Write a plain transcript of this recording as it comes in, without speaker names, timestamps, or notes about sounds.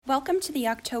Welcome to the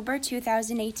October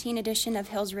 2018 edition of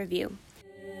Hills Review.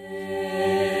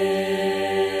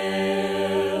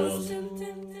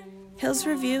 Hills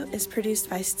Review is produced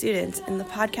by students in the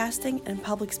podcasting and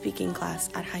public speaking class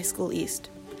at High School East.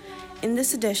 In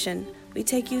this edition, we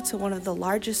take you to one of the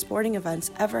largest sporting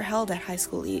events ever held at High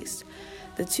School East,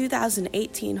 the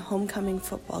 2018 homecoming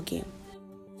football game.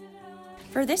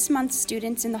 For this month's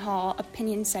Students in the Hall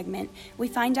opinion segment, we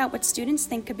find out what students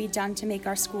think could be done to make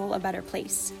our school a better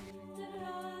place.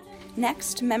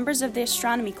 Next, members of the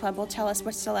Astronomy Club will tell us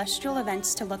what celestial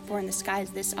events to look for in the skies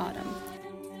this autumn.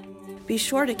 Be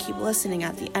sure to keep listening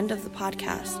at the end of the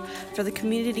podcast for the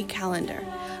community calendar,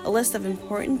 a list of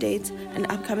important dates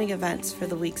and upcoming events for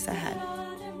the weeks ahead.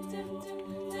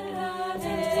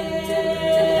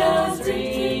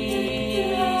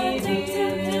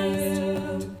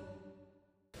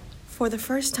 For the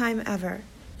first time ever,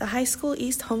 the High School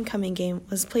East homecoming game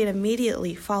was played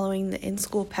immediately following the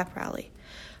in-school pep rally.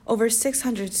 Over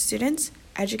 600 students,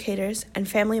 educators, and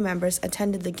family members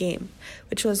attended the game,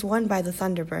 which was won by the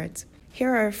Thunderbirds. Here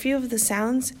are a few of the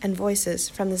sounds and voices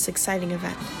from this exciting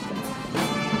event.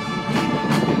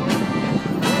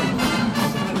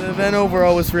 The event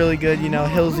overall was really good.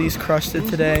 Hills East crushed it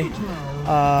today.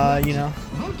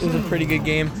 It was a pretty good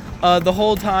game. The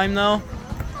whole time, though,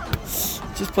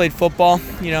 just played football,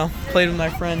 played with my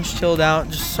friends, chilled out,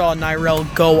 just saw Nyrell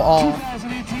go all.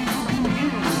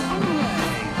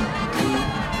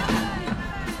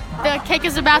 The kick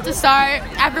is about to start,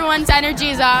 everyone's energy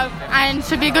is up, and it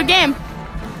should be a good game.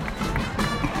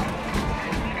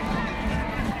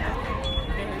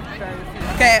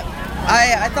 Okay,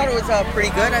 I thought it was pretty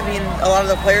good. A lot of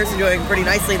the players are doing pretty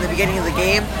nicely in the beginning of the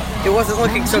game. It wasn't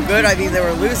looking so good. They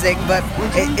were losing, but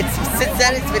since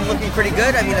then it's been looking pretty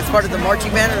good. It's part of the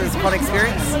marching band, and it was a fun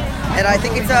experience. And I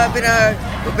think it's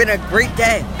been a great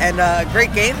day and a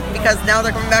great game because now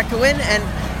they're coming back to win, and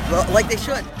like they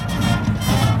should.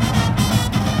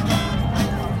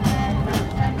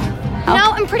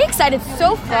 I'm pretty excited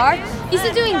so far. East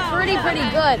is doing pretty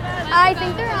good. I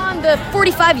think they're on the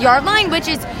 45-yard line, which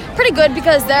is pretty good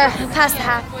because they're past the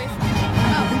halfway.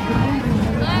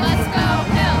 Let's go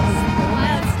Hills!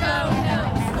 Let's go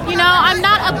Hills! I'm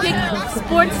not a big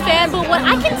sports fan, but what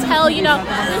I can tell,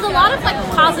 there's a lot of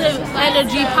positive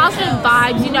energy, positive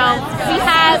vibes. We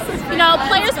have,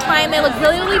 players playing. They look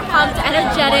really pumped,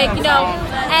 energetic.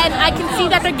 And I can see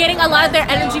that they're getting a lot of their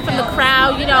energy from the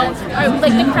crowd.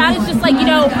 The crowd is just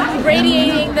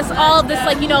radiating all of this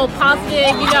positive,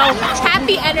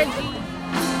 happy energy.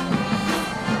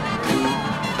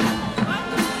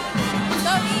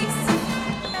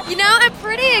 I'm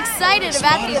pretty excited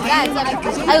about the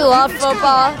events. I love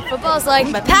football. Football's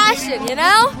my passion,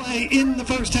 In the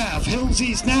first half, Hills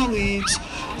East now leads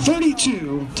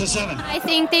 32-7. I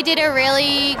think they did a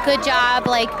really good job,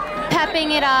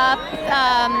 pepping it up.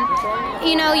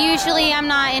 Usually I'm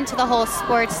not into the whole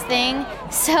sports thing,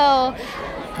 so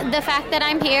the fact that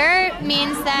I'm here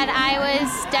means that I was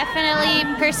definitely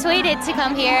persuaded to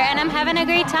come here, and I'm having a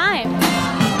great time.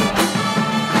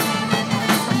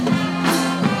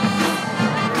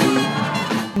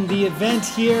 The event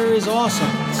here is awesome.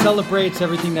 It celebrates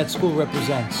everything that school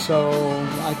represents. So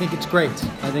I think it's great.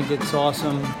 I think it's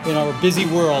awesome. In our busy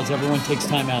worlds, everyone takes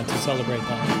time out to celebrate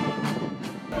that.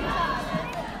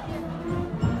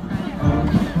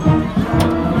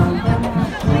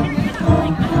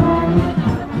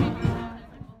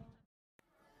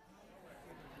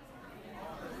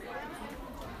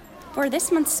 For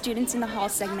this month's Students in the Hall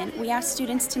segment, we asked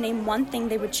students to name one thing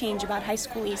they would change about High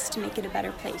School East to make it a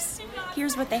better place.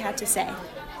 Here's what they had to say.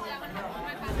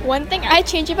 One thing I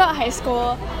change about high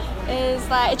school is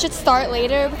that it should start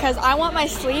later because I want my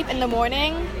sleep in the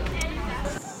morning.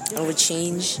 I would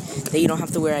change that you don't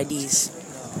have to wear IDs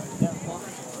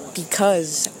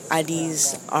because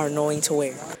IDs are annoying to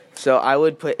wear. So I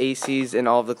would put ACs in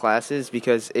all of the classes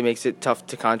because it makes it tough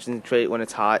to concentrate when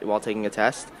it's hot while taking a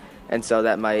test. And so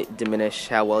that might diminish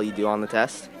how well you do on the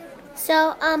test.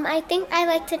 So I think I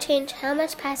like to change how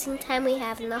much passing time we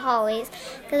have in the hallways.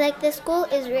 Because the school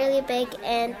is really big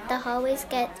and the hallways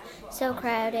get so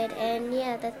crowded. And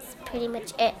yeah, that's pretty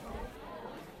much it.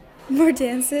 More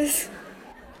dances.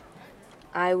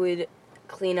 I would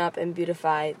clean up and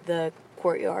beautify the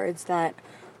courtyards that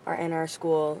are in our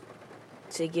school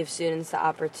to give students the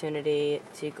opportunity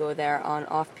to go there on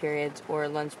off periods or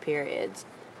lunch periods.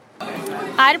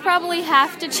 I'd probably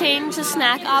have to change the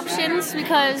snack options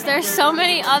because there's so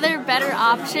many other better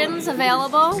options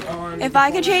available. If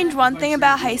I could change one thing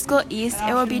about High School East,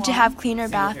 it would be to have cleaner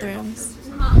bathrooms.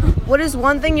 What is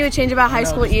one thing you would change about High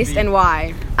School East and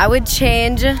why? I would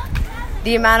change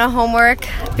the amount of homework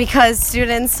because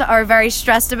students are very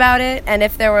stressed about it, and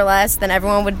if there were less, then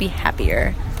everyone would be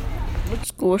happier.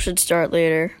 School should start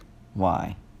later.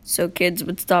 Why? So kids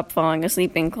would stop falling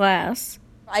asleep in class.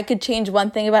 I could change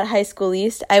one thing about High School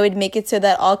East. I would make it so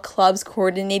that all clubs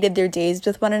coordinated their days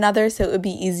with one another, so it would be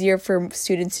easier for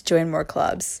students to join more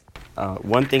clubs.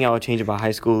 One thing I would change about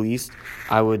High School East,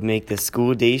 I would make the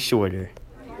school days shorter.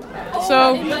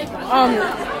 So,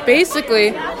 basically,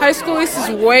 High School East is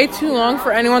way too long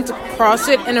for anyone to cross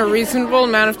it in a reasonable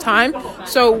amount of time.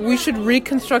 So we should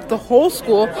reconstruct the whole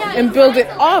school and build it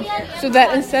up so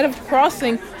that instead of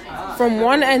crossing from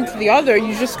one end to the other,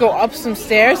 you just go up some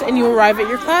stairs and you arrive at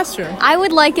your classroom. I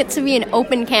would like it to be an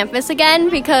open campus again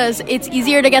because it's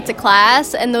easier to get to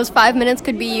class and those 5 minutes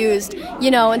could be used,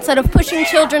 instead of pushing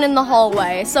children in the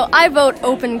hallway. So I vote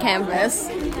open campus.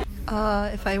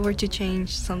 If I were to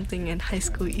change something in High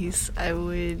School East, I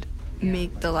would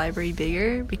make the library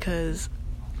bigger because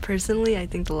personally I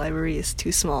think the library is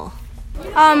too small.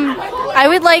 I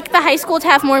would like the high school to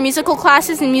have more musical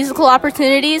classes and musical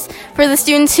opportunities for the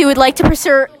students who would like to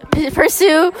pursue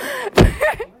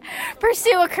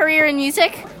a career in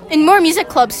music, and more music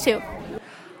clubs too.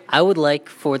 I would like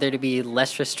for there to be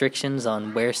less restrictions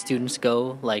on where students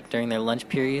go, like during their lunch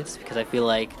periods, because I feel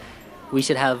like we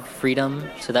should have freedom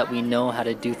so that we know how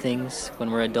to do things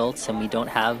when we're adults and we don't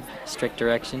have strict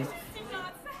direction.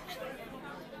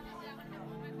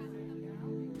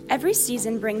 Every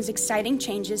season brings exciting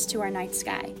changes to our night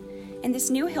sky. In this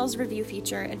new Hills Review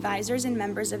feature, advisors and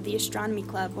members of the Astronomy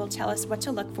Club will tell us what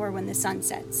to look for when the sun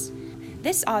sets.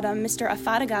 This autumn, Mr.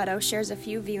 Affatagato shares a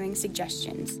few viewing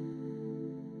suggestions.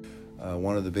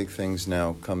 One of the big things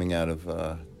now coming out of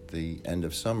the end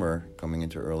of summer, coming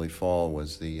into early fall,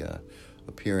 was the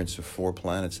appearance of 4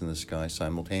 planets in the sky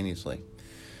simultaneously.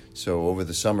 So over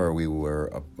the summer, we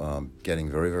were getting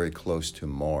very, very close to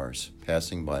Mars,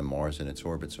 passing by Mars in its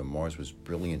orbit. So Mars was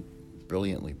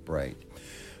brilliantly bright.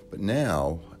 But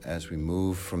now, as we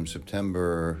move from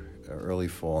September, early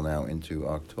fall now into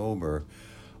October,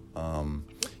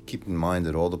 keep in mind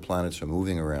that all the planets are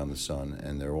moving around the sun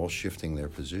and they're all shifting their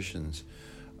positions.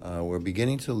 We're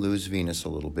beginning to lose Venus a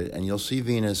little bit, and you'll see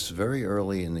Venus very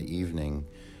early in the evening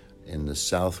in the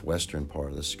southwestern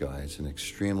part of the sky. It's an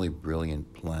extremely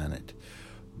brilliant planet,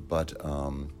 but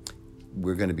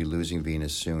we're going to be losing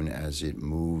Venus soon as it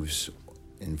moves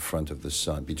in front of the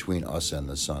sun, between us and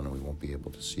the sun, and we won't be able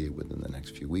to see it within the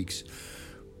next few weeks.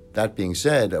 That being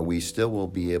said, we still will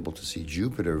be able to see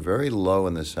Jupiter very low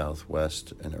in the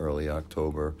southwest in early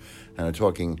October, and I'm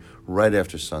talking right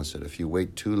after sunset. If you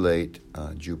wait too late,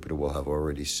 Jupiter will have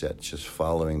already set, just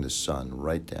following the sun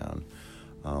right down.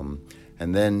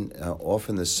 And then off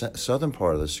in the southern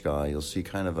part of the sky, you'll see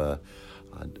kind of a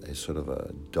sort of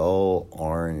a dull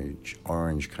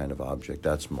orange kind of object.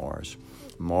 That's Mars.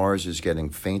 Mars is getting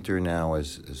fainter now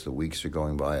as the weeks are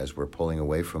going by, as we're pulling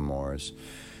away from Mars.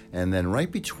 And then right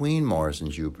between Mars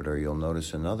and Jupiter, you'll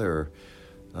notice another,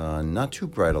 not too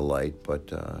bright a light,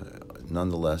 but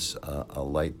nonetheless a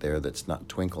light there that's not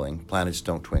twinkling. Planets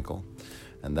don't twinkle.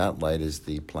 And that light is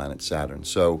the planet Saturn.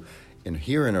 So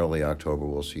here in early October,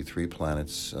 we'll see 3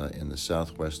 planets in the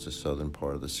southwest to southern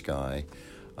part of the sky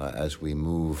as we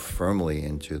move firmly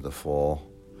into the fall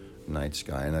night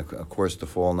sky. And of course, the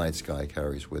fall night sky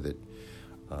carries with it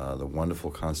the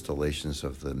wonderful constellations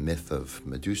of the myth of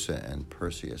Medusa and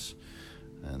Perseus.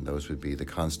 And those would be the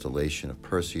constellation of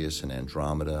Perseus and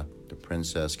Andromeda, the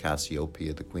princess,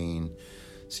 Cassiopeia, the queen,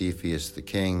 Cepheus, the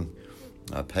king,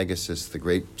 Pegasus, the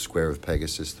great square of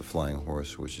Pegasus, the flying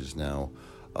horse, which is now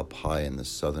up high in the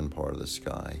southern part of the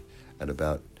sky at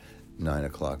about 9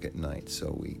 o'clock at night.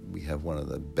 So we have one of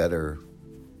the better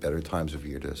times of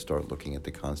year to start looking at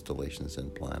the constellations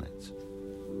and planets.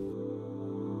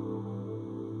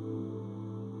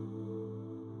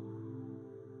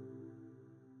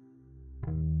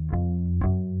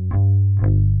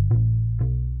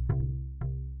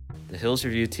 The Hills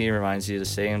Review team reminds you to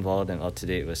stay involved and up to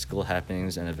date with school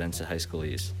happenings and events at High School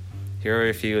East. Here are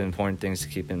a few important things to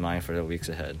keep in mind for the weeks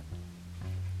ahead.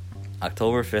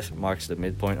 October 5th marks the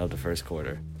midpoint of the first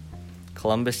quarter.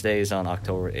 Columbus Day is on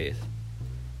October 8th.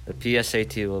 The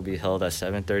PSAT will be held at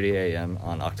 7:30 a.m.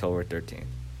 on October 13th.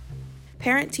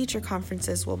 Parent-teacher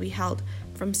conferences will be held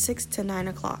from 6 to 9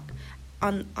 o'clock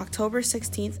on October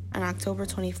 16th and October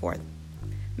 24th.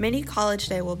 Mini College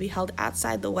Day will be held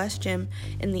outside the West Gym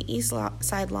in the East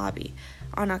Side Lobby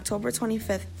on October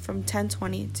 25th from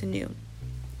 10:20 to noon.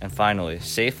 And finally,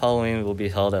 Safe Halloween will be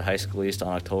held at High School East on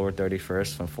October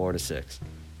 31st from 4 to 6.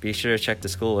 Be sure to check the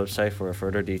school website for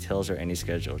further details or any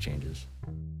schedule changes.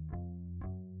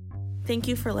 Thank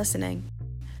you for listening.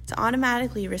 To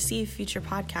automatically receive future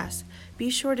podcasts, be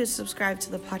sure to subscribe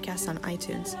to the podcast on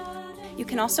iTunes. You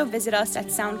can also visit us at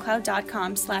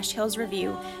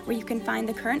soundcloud.com/hillsreview, where you can find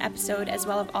the current episode as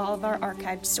well as all of our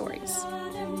archived stories.